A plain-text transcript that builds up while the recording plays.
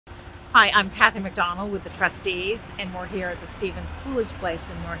Hi, I'm Kathy McDonald with the trustees, and we're here at the Stevens-Coolidge Place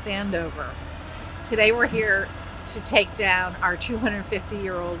in North Andover. Today we're here to take down our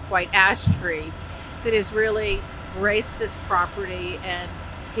 250-year-old white ash tree that has really graced this property and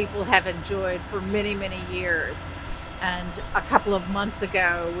people have enjoyed for many, many years. And a couple of months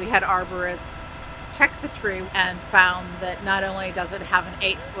ago, we had arborists check the tree and found that not only does it have an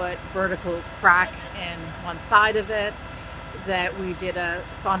 8-foot vertical crack in one side of it, that we did a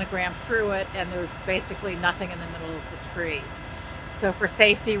sonogram through it and there was basically nothing in the middle of the tree. So for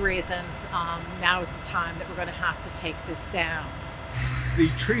safety reasons, now is the time that we're going to have to take this down. The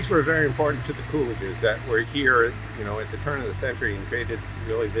trees were very important to the Coolidges that were here, at the turn of the century and created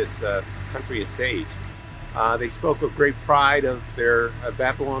really this country estate. They spoke with great pride of their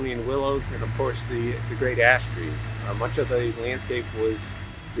Babylonian willows and of course the great ash tree. Much of the landscape was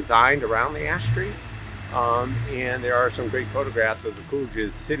designed around the ash tree. And there are some great photographs of the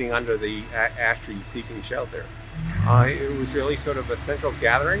Coolidges sitting under the ash tree seeking shelter. It was really sort of a central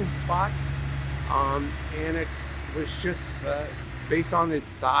gathering spot, and it was just based on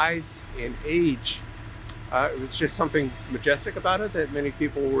its size and age. It was just something majestic about it that many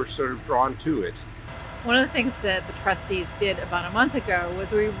people were sort of drawn to it. One of the things that the trustees did about a month ago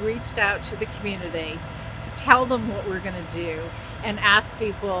was we reached out to the community to tell them what we're going to do and ask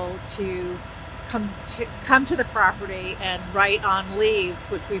people to come to the property and write on leaves,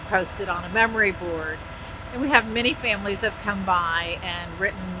 which we posted on a memory board. And we have many families have come by and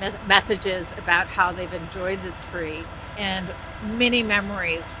written messages about how they've enjoyed this tree and many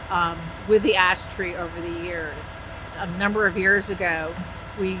memories with the ash tree over the years. A number of years ago,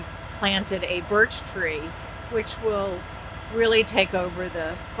 we planted a birch tree, which will really take over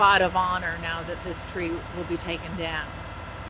the spot of honor now that this tree will be taken down.